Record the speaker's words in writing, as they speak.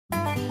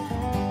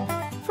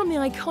From the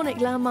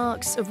iconic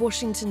landmarks of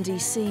Washington,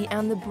 D.C.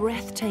 and the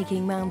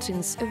breathtaking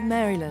mountains of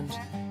Maryland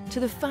to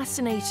the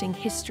fascinating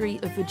history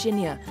of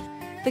Virginia,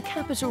 the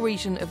capital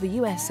region of the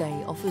USA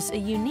offers a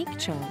unique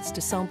chance to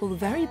sample the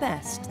very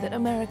best that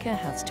America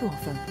has to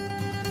offer.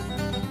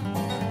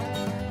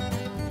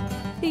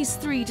 These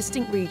three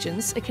distinct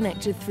regions are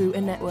connected through a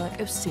network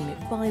of scenic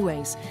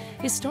byways,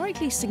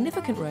 historically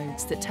significant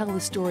roads that tell the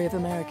story of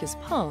America's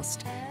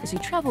past as you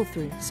travel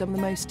through some of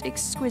the most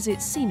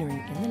exquisite scenery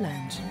in the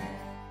land.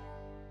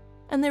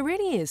 And there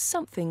really is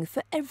something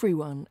for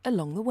everyone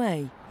along the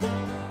way.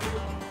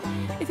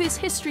 If it's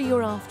history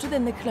you're after,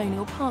 then the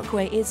Colonial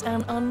Parkway is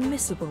an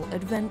unmissable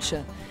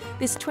adventure.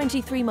 This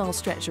 23-mile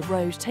stretch of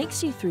road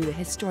takes you through the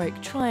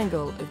historic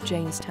triangle of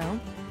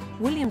Jamestown,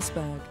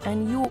 Williamsburg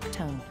and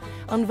Yorktown,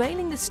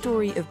 unveiling the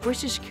story of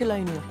British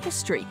colonial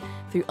history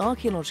through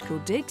archaeological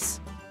digs.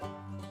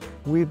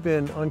 We've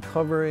been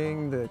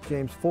uncovering the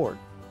James Fort,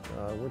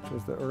 which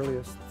was the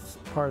earliest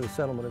part of the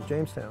settlement of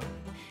Jamestown,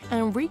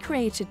 and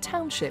recreated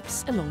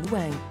townships along the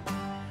way.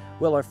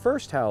 Well, our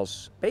first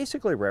house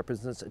basically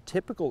represents a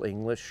typical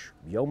English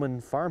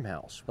yeoman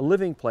farmhouse, a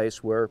living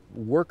place where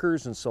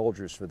workers and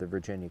soldiers for the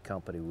Virginia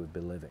Company would be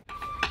living.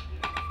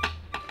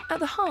 At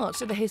the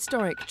heart of the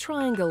historic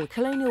triangle,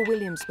 colonial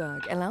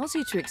Williamsburg allows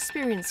you to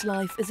experience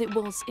life as it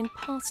was in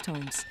past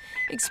times,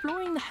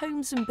 exploring the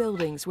homes and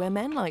buildings where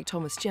men like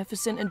Thomas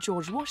Jefferson and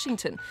George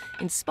Washington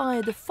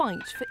inspired the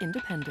fight for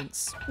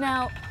independence.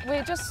 Now,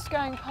 we're just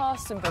going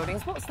past some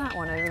buildings. What's that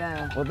one over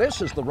there? Well,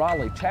 this is the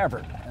Raleigh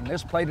Tavern, and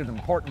this played an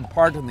important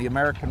part in the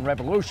American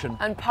Revolution.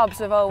 And pubs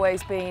have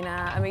always been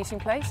a meeting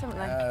place, haven't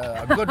they?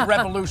 A good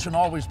revolution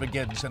always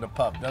begins in a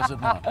pub, does it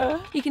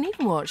not? You can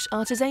even watch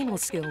artisanal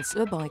skills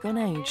of a bygone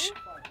age.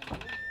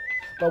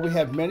 But we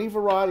have many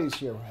varieties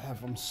here. We have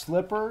from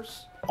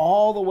slippers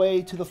all the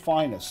way to the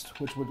finest,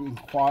 which would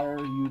require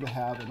you to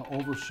have an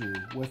overshoe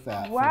with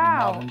that.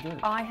 Wow, for the modern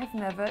dirt. I have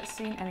never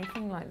seen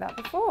anything like that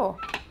before.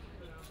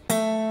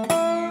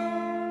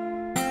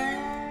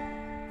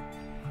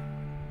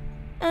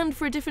 And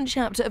for a different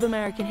chapter of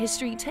American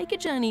history, take a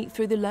journey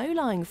through the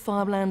low-lying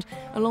farmland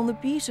along the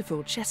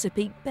beautiful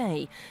Chesapeake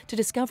Bay to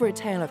discover a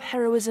tale of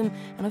heroism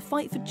and a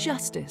fight for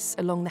justice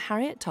along the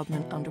Harriet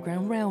Tubman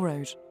Underground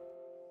Railroad.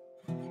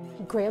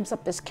 He grabs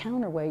up this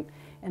counterweight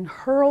and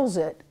hurls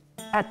it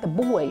at the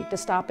boy to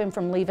stop him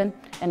from leaving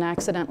and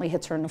accidentally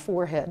hits her in the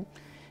forehead.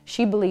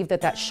 She believed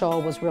that that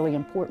shawl was really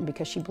important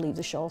because she believed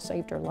the shawl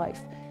saved her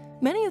life.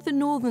 Many of the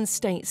northern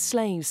states'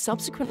 slaves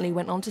subsequently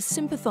went on to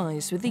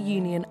sympathise with the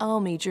Union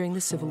Army during the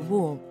Civil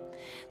War.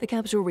 The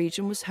capital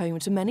region was home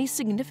to many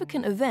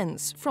significant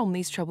events from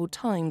these troubled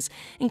times,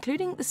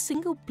 including the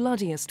single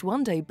bloodiest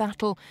one-day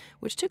battle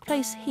which took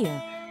place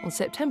here on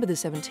September the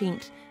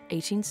 17th,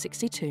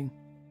 1862.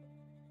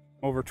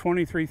 Over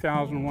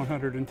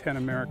 23,110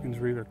 Americans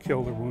were either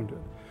killed or wounded.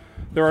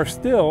 There are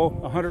still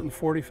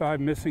 145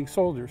 missing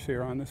soldiers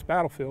here on this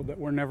battlefield that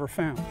were never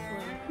found.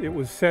 It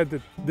was said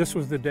that this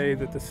was the day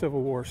that the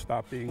Civil War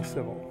stopped being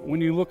civil. When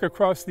you look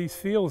across these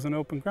fields and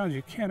open grounds,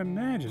 you can't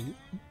imagine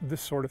this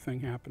sort of thing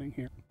happening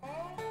here.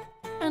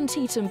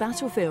 Antietam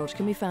Battlefield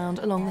can be found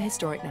along the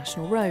historic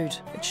National Road,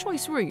 a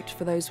choice route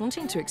for those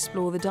wanting to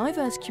explore the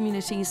diverse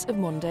communities of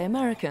modern-day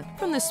America.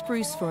 From the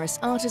Spruce Forest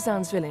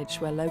Artisans Village,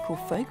 where local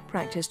folk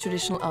practice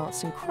traditional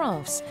arts and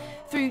crafts,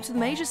 through to the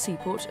major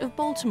seaport of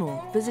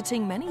Baltimore,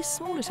 visiting many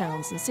smaller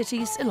towns and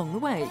cities along the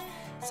way,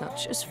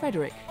 such as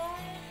Frederick,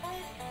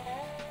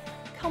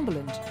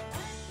 Cumberland,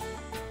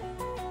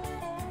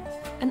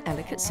 and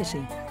Ellicott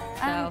City.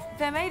 And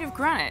they're made of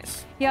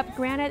granite. Yep,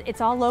 granite. It's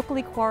all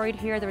locally quarried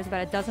here. There was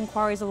about a dozen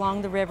quarries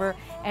along the river,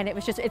 and it's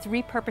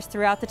repurposed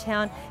throughout the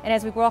town. And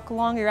as we walk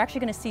along, you're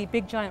actually going to see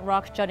big giant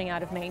rocks jutting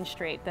out of Main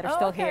Street that are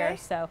still here.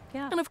 So,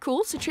 yeah. And of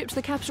course, a trip to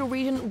the capital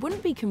region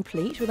wouldn't be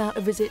complete without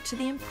a visit to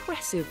the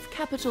impressive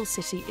capital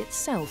city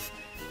itself,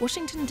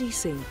 Washington,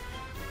 D.C.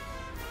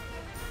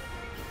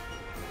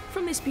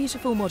 From this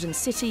beautiful modern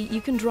city,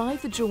 you can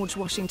drive the George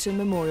Washington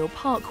Memorial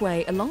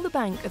Parkway along the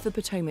bank of the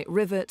Potomac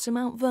River to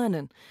Mount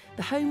Vernon,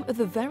 the home of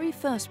the very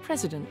first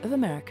president of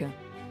America.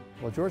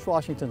 Well, George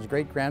Washington's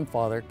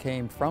great-grandfather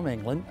came from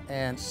England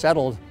and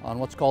settled on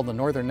what's called the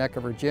northern neck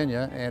of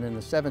Virginia, and in the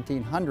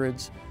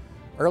 1700s,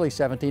 early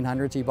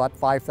 1700s, he bought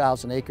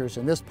 5,000 acres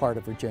in this part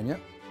of Virginia.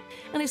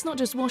 And it's not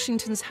just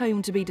Washington's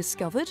home to be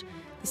discovered.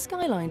 The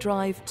Skyline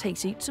Drive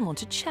takes you to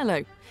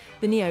Monticello,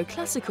 the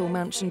neoclassical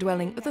mansion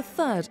dwelling of the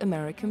third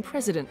American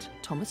president,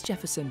 Thomas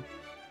Jefferson.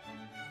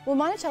 Well,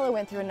 Monticello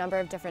went through a number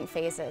of different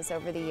phases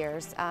over the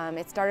years.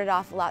 It started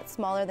off a lot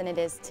smaller than it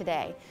is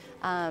today.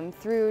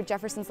 Through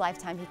Jefferson's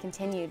lifetime, he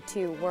continued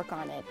to work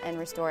on it and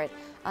restore it.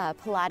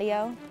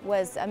 Palladio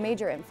was a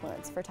major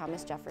influence for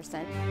Thomas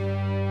Jefferson.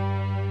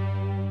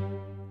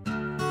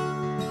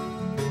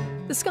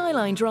 The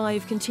Skyline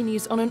Drive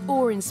continues on an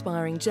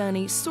awe-inspiring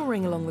journey,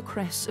 soaring along the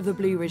crests of the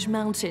Blue Ridge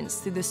Mountains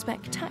through the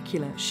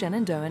spectacular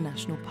Shenandoah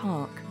National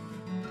Park.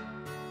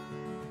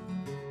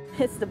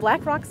 It's the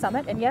Black Rock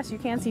Summit, and yes, you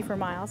can see for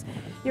miles.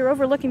 You're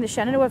overlooking the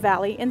Shenandoah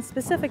Valley, and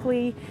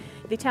specifically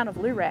the town of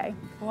Luray.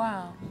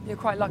 Wow, you're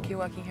quite lucky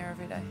working here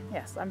every day.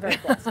 Yes, I'm very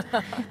blessed.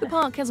 The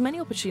park has many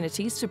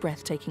opportunities for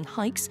breathtaking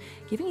hikes,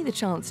 giving you the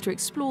chance to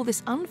explore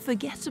this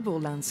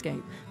unforgettable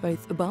landscape,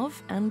 both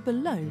above and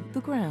below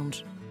the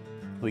ground.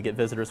 We get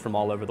visitors from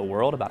all over the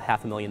world, about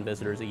 500,000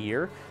 visitors a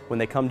year. When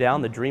they come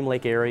down, the Dream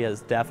Lake area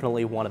is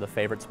definitely one of the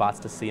favorite spots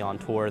to see on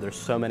tour. There's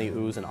so many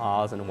oohs and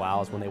ahs and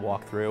wows when they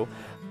walk through.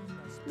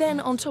 Then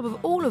on top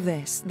of all of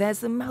this, there's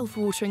the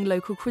mouth-watering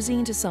local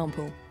cuisine to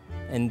sample.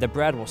 And the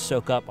bread will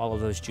soak up all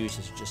of those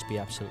juices and just be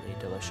absolutely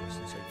delicious.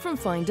 From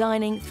fine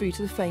dining through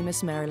to the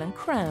famous Maryland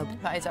crab.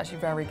 That is actually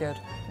very good.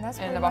 That's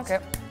in the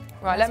bucket.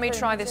 Right, let me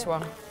try this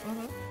one.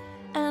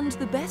 And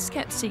the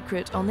best-kept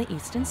secret on the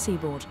eastern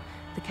seaboard,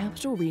 the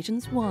Capital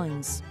Region's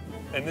wines.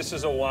 And this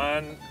is a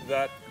wine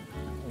that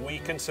we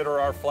consider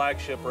our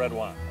flagship red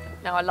wine.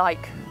 Now I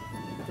like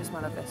the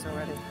smell of this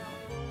already.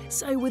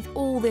 So with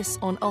all this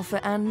on offer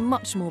and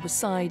much more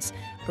besides,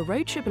 a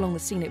road trip along the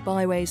scenic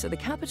byways of the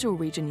Capital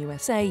Region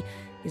USA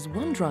is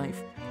one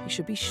drive you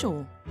should be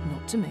sure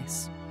not to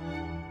miss.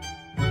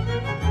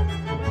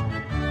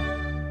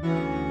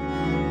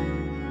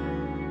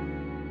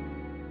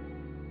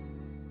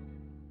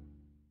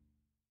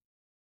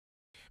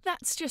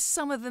 That's just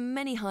some of the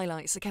many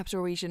highlights the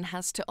Capital Region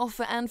has to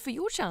offer, and for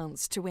your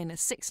chance to win a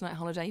 6-night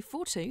holiday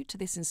for two to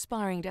this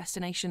inspiring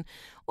destination,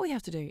 all you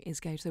have to do is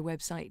go to the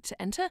website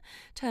to enter.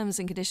 Terms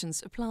and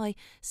conditions apply.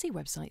 See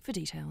website for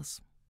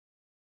details.